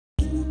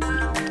A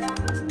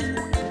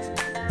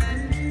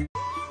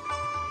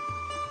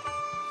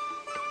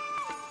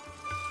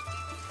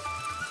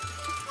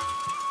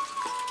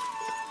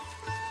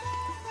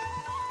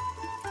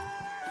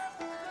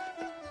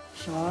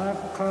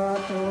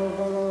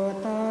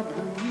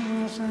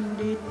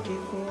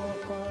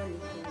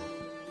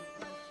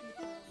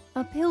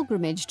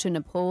pilgrimage to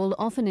Nepal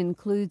often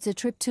includes a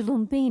trip to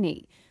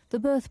Lumbini, the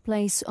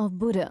birthplace of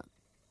Buddha.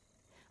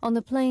 On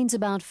the plains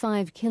about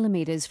 5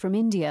 kilometers from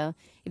India,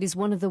 it is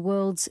one of the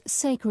world's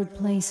sacred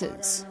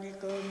places.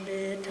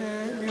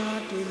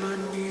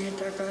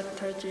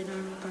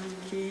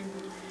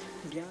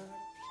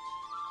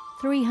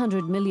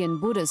 300 million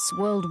Buddhists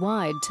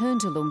worldwide turn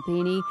to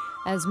Lumbini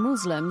as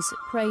Muslims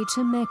pray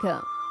to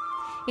Mecca.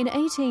 In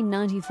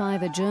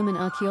 1895, a German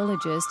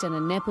archaeologist and a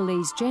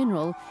Nepalese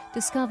general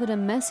discovered a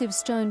massive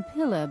stone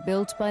pillar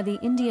built by the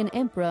Indian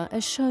Emperor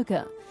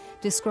Ashoka,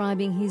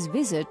 describing his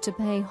visit to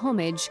pay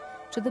homage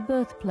to the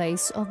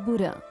birthplace of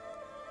Buddha.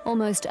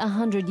 Almost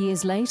 100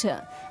 years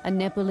later, a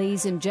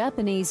Nepalese and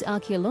Japanese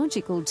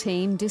archaeological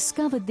team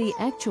discovered the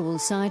actual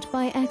site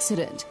by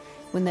accident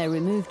when they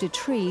removed a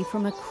tree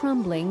from a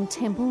crumbling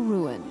temple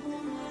ruin.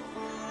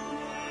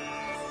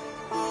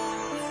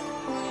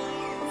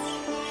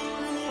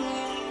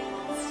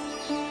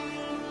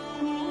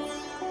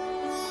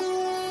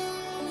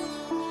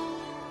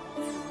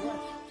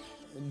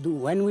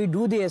 When we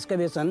do the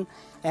excavation,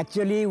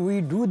 actually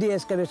we do the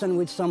excavation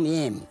with some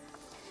aim.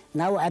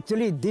 Now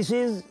actually this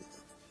is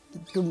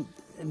to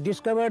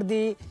discover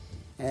the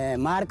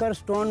marker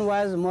stone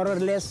was more or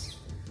less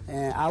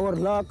our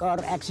luck or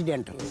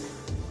accidental.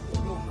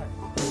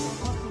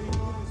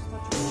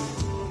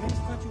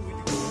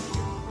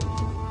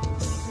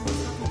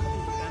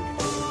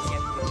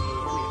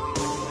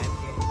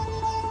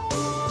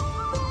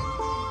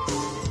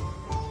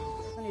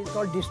 It's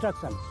called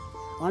destruction.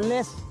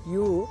 Unless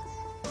you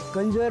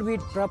conserve it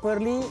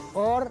properly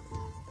or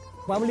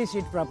publish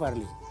it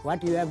properly,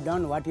 what you have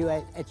done, what you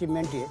have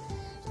achievement is.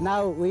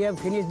 Now we have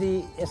finished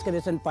the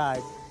excavation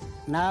part.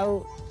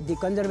 Now the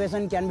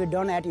conservation can be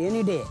done at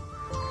any day.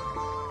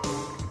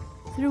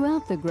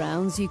 Throughout the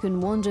grounds, you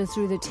can wander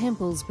through the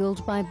temples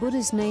built by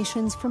Buddhist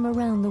nations from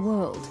around the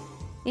world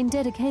in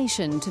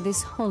dedication to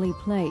this holy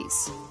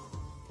place.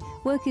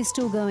 Work is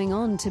still going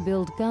on to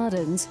build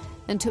gardens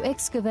and to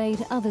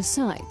excavate other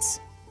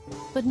sites.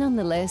 But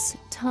nonetheless,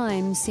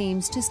 time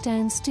seems to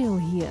stand still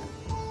here.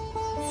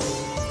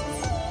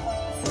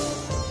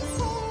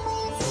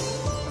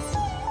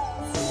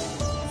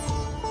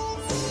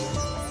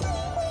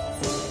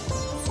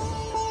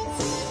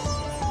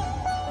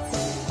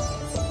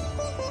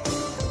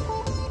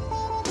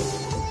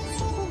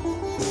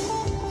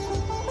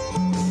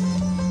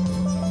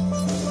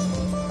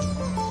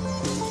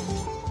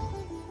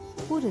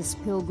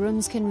 Buddhist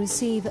pilgrims can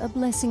receive a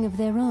blessing of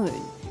their own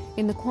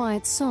in the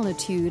quiet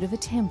solitude of a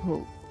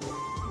temple.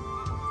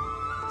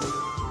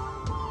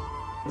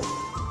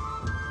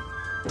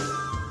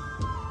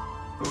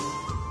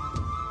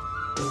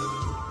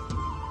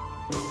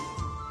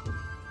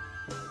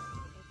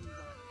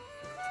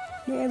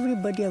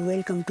 Everybody are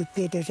welcome to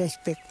pay the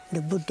respect.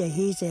 The Buddha,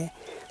 he is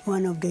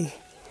one of the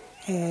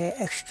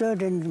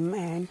extraordinary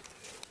man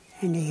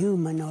and a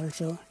human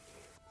also.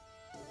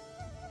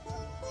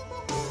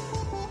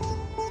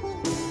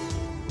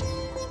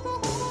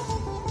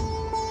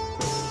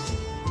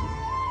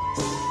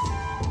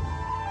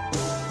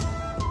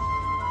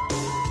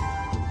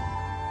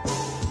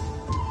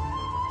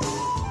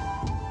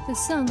 The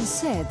sun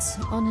sets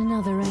on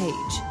another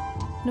age.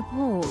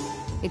 Nepal,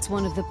 it's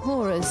one of the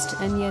poorest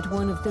and yet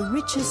one of the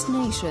richest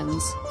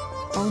nations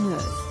on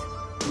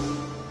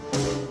earth.